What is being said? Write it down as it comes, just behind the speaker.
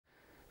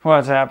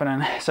What's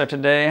happening? So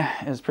today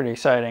is pretty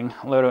exciting.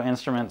 LOTO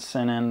Instruments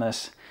sent in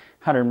this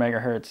 100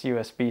 megahertz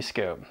USB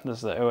scope. This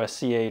is the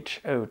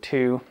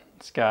OSCH02.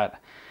 It's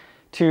got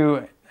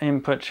 2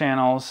 input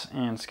channels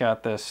and it's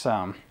got this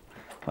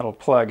little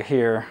plug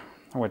here,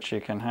 which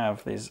you can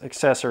have these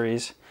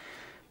accessories.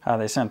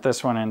 They sent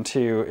this one in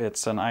too.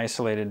 It's an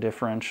isolated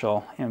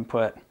differential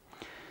input.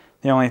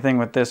 The only thing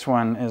with this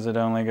one is it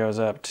only goes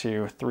up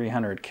to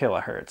 300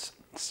 kilohertz.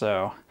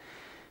 So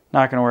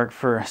not going to work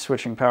for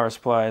switching power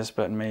supplies,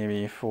 but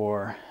maybe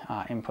for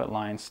input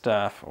line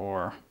stuff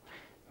or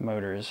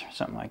motors or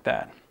something like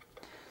that.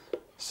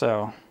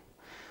 So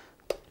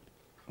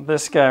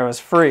this guy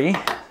was free.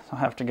 I'll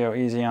have to go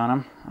easy on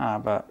him,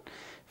 but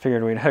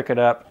figured we'd hook it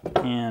up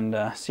and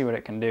see what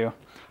it can do.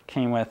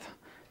 Came with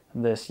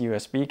this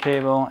USB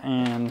cable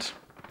and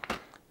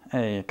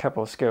a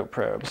couple of scope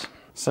probes.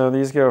 So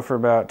these go for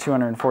about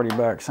 240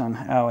 bucks on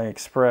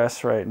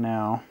AliExpress right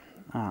now,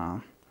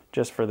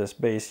 just for this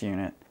base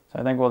unit. So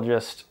I think we'll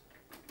just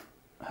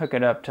hook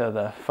it up to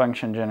the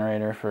function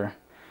generator for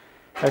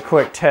a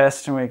quick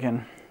test and we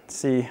can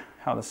see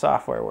how the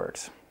software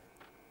works.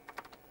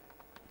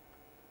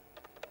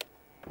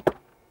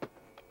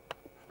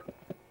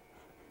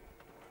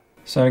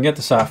 So to get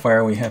the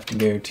software we have to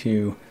go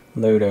to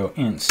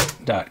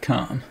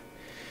lotoinst.com,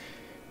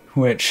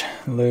 which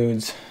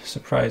loads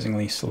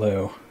surprisingly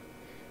slow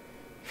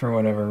for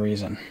whatever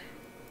reason.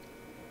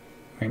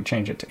 We can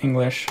change it to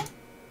English.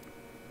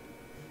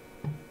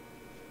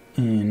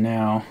 And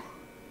now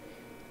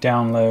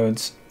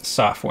downloads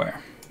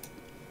software.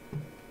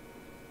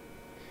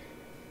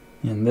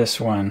 And this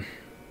one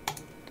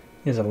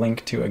is a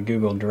link to a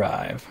Google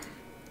Drive.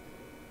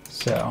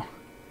 So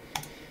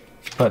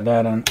put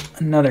that on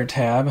another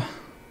tab.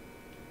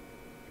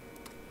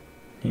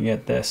 You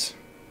get this.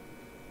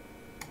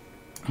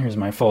 Here's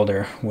my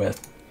folder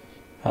with,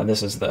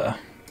 this is the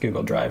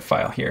Google Drive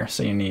file here.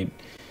 So you need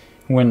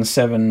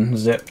Win7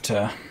 zip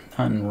to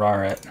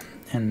unrar it.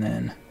 And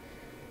then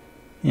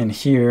in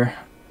here,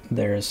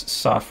 there's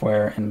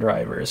software and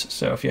drivers.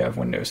 So if you have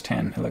Windows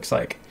 10, it looks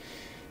like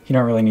you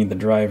don't really need the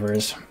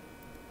drivers,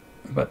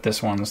 but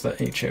this one's the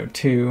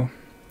HO2.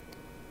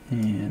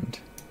 And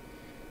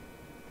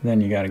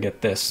then you got to get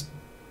this,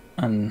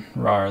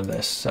 unrar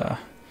this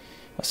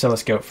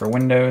oscilloscope for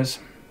Windows.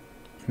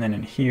 And then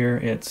in here,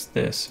 it's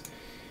this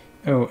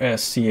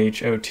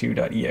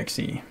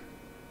OSCH02.exe.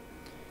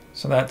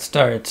 So that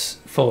starts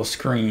full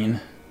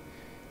screen.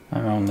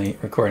 I'm only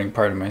recording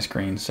part of my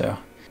screen, so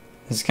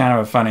it's kind of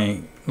a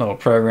funny little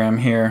program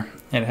here.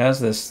 It has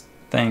this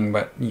thing,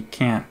 but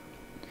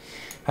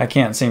I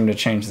can't seem to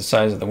change the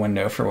size of the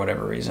window for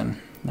whatever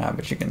reason.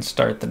 But you can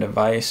start the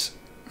device,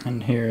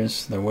 and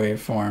here's the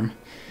waveform.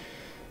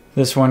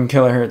 This 1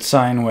 kilohertz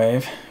sine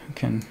wave. You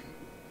can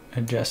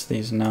adjust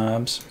these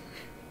knobs.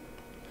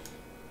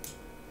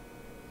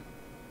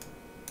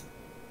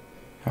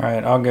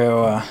 Alright, I'll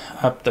go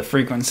up the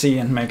frequency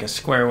and make a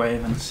square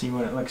wave and see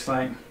what it looks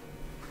like.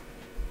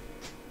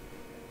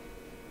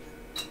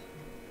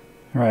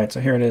 Alright, so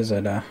here it is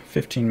at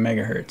 15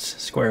 megahertz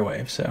square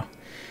wave, so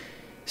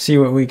see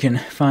what we can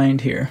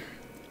find here.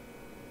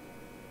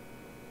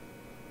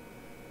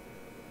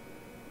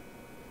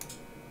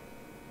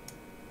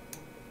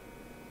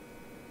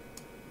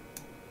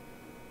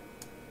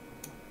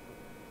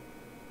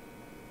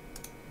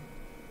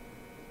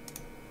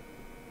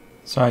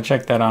 So I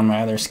checked that on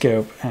my other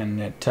scope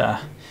and it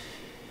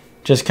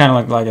just kind of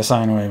looked like a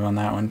sine wave on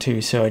that one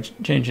too, so I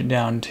changed it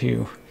down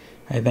to,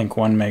 I think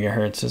 1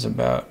 megahertz is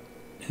about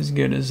as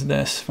good as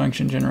this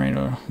function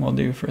generator will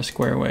do for a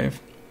square wave.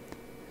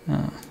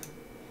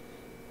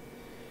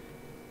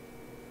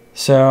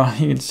 So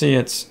you can see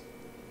it's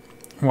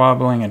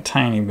wobbling a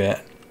tiny bit.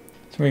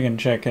 So we can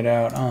check it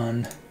out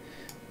on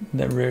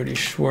the Rody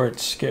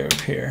Schwartz scope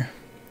here.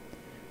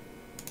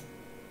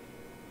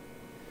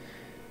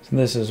 So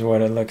this is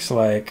what it looks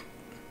like.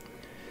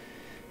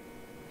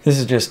 This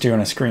is just doing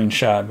a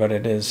screenshot, but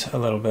it is a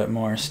little bit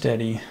more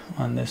steady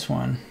on this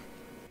one.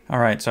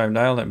 Alright, so I've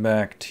dialed it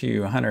back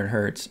to 100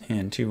 hertz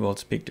and 2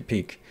 volts peak to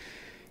peak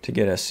to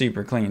get a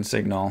super clean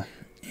signal.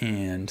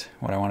 And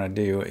what I want to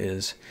do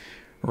is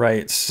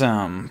write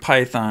some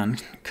Python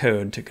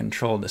code to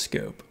control the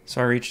scope.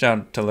 So I reached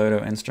out to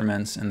LOTO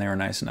Instruments and they were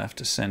nice enough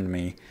to send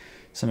me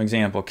some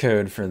example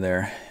code for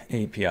their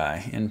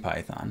API in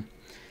Python.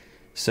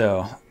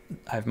 So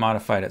I've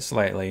modified it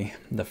slightly.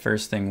 The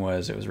first thing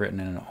was it was written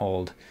in an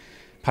old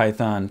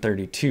Python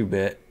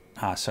 32-bit,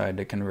 so I had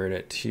to convert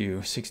it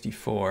to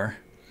 64.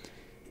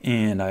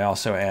 And I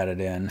also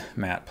added in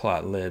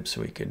matplotlib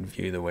so we could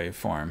view the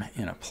waveform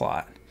in a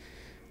plot.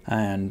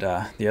 And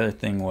the other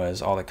thing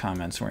was all the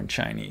comments were in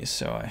Chinese,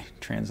 so I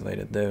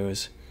translated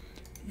those.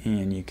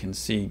 And you can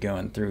see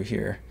going through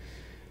here,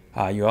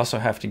 you also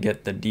have to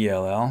get the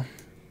DLL.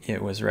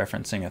 It was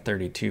referencing a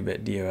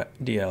 32-bit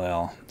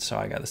DLL, so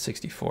I got the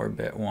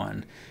 64-bit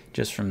one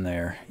just from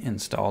their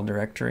install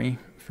directory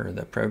for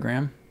the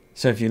program.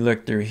 So if you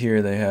look through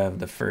here, they have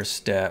the first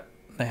step.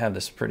 They have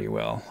this pretty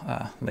well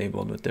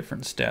labeled with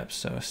different steps.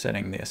 So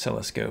setting the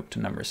oscilloscope to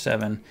number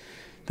 7,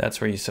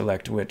 That's where you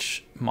select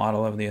which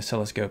model of the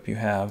oscilloscope you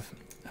have.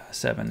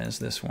 7 is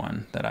this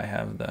one that I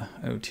have, the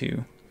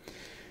O2.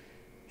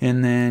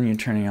 And then you're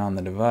turning on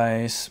the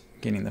device,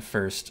 getting the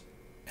first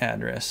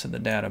address of the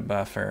data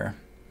buffer,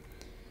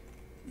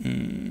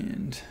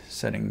 and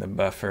setting the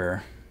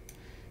buffer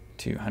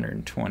to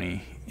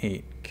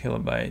 128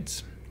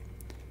 kilobytes.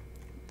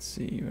 Let's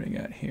see what I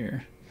got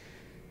here.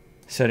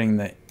 Setting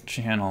the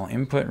channel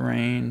input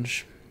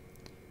range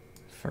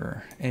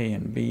for A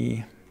and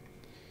B.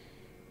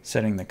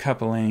 Setting the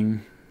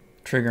coupling,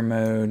 trigger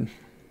mode,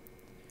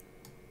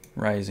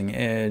 rising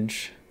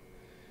edge,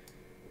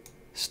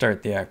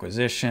 start the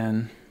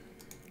acquisition,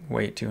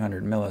 wait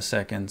 200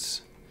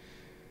 milliseconds,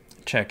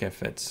 check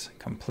if it's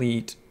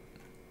complete,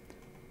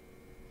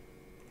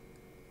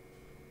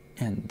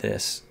 and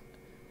this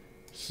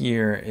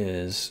here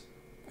is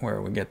where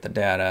we get the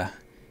data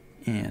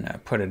and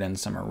put it in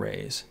some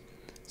arrays.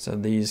 So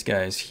these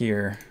guys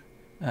here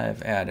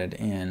I've added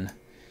in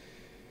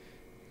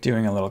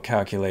doing a little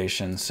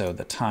calculation. So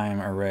the time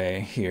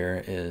array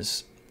here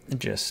is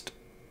just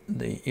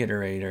the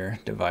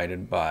iterator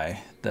divided by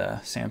the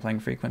sampling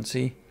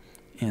frequency,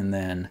 and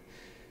then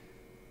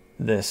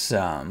this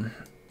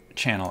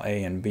channel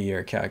A and B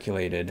are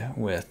calculated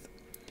with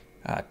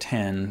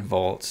 10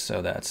 volts,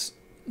 so that's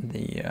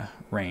the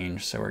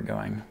range. So we're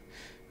going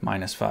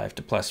 -5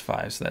 to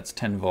 +5, so that's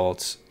 10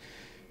 volts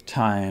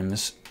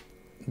times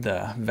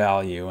the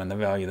value, and the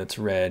value that's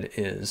read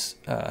is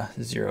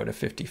 0 to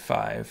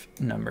 55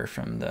 number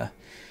from the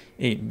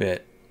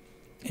 8-bit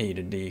A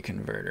to D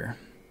converter,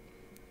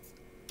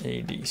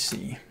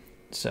 ADC.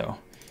 So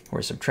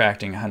we're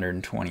subtracting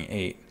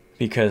 128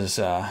 because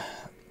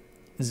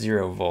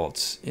 0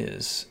 volts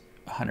is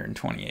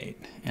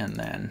 128, and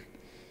then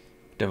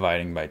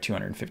dividing by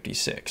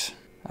 256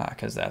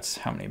 because that's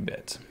how many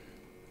bits.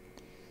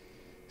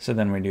 So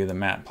then we do the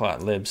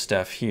matplotlib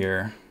stuff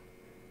here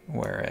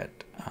where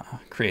it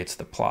creates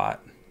the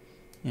plot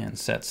and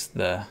sets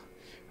the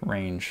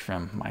range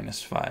from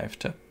 -5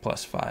 to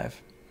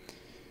 +5.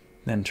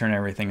 Then turn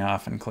everything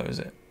off and close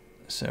it.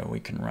 So we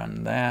can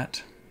run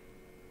that.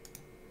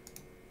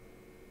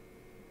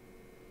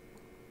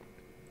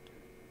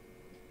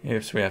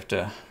 Oops, we have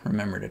to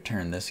remember to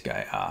turn this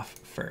guy off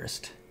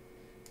first.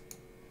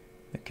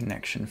 The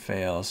connection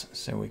fails,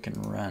 so we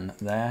can run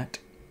that.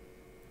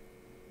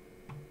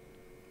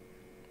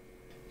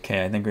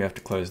 Okay, I think we have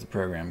to close the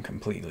program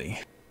completely.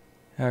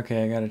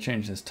 Okay, I gotta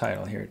change this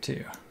title here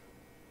too.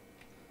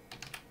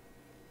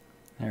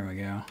 There we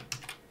go.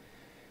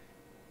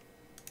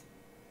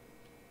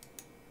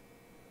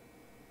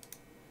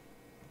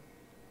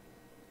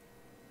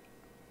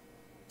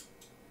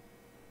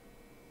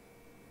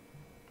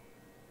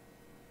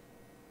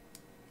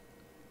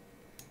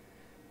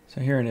 So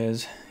here it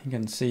is. You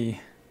can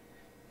see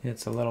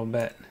it's a little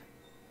bit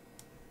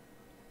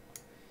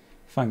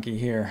funky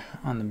here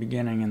on the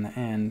beginning and the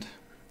end,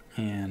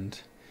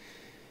 and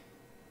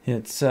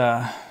it's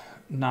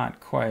not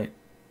quite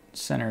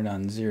centered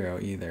on 0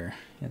 either.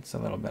 It's a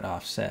little bit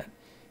offset,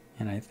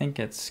 and I think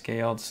it's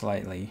scaled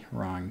slightly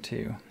wrong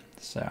too,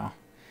 so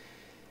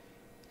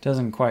it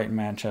doesn't quite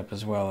match up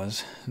as well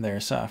as their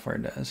software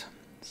does.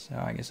 So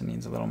I guess it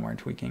needs a little more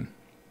tweaking.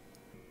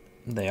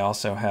 They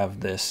also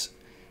have this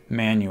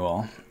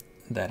manual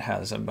that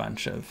has a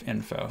bunch of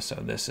info, so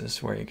this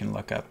is where you can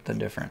look up the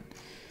different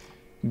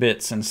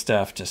bits and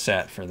stuff to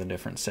set for the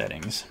different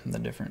settings, the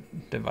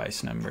different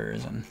device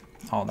numbers and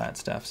all that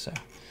stuff. So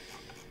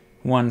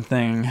one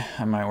thing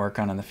I might work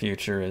on in the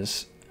future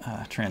is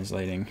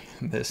translating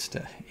this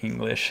to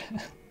English,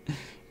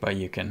 but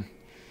you can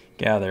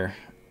gather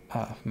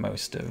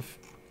most of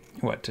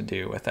what to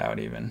do without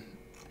even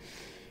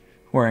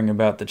worrying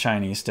about the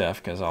Chinese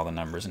stuff, because all the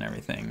numbers and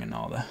everything and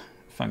all the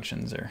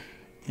functions are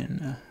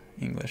in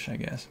English, I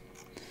guess.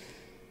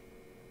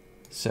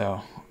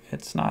 So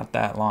it's not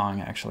that long,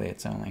 actually.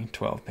 It's only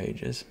 12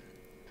 pages.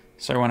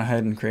 So I went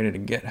ahead and created a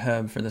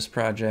GitHub for this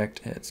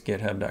project. It's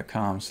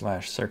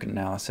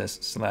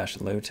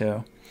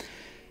github.com/circuitanalysis/LOTO.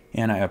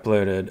 And I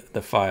uploaded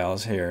the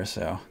files here.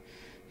 So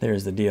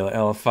there's the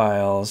DLL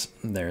files,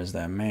 there's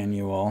the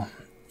manual,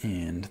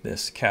 and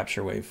this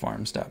capture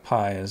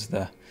waveforms.py is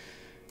the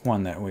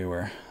one that we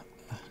were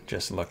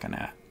just looking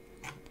at.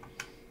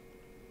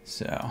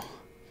 So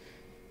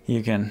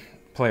you can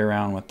play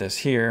around with this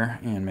here,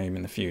 and maybe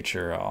in the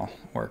future I'll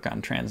work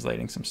on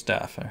translating some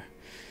stuff or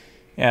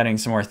adding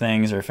some more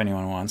things, or if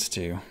anyone wants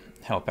to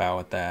help out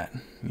with that,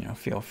 you know,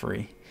 feel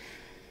free.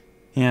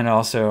 And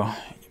also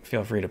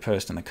feel free to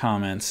post in the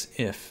comments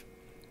if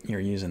you're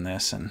using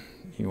this and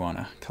you want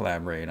to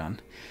collaborate on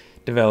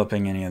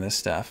developing any of this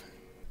stuff.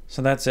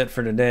 So that's it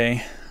for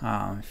today.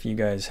 If you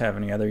guys have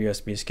any other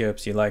USB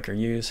scopes you like or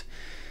use,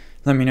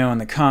 let me know in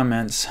the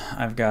comments.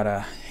 I've got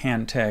a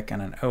Handtech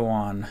and an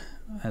OON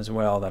as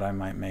well that I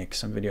might make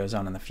some videos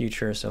on in the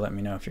future, so let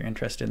me know if you're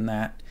interested in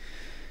that.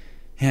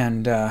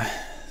 And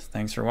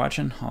thanks for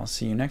watching. I'll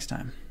see you next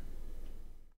time.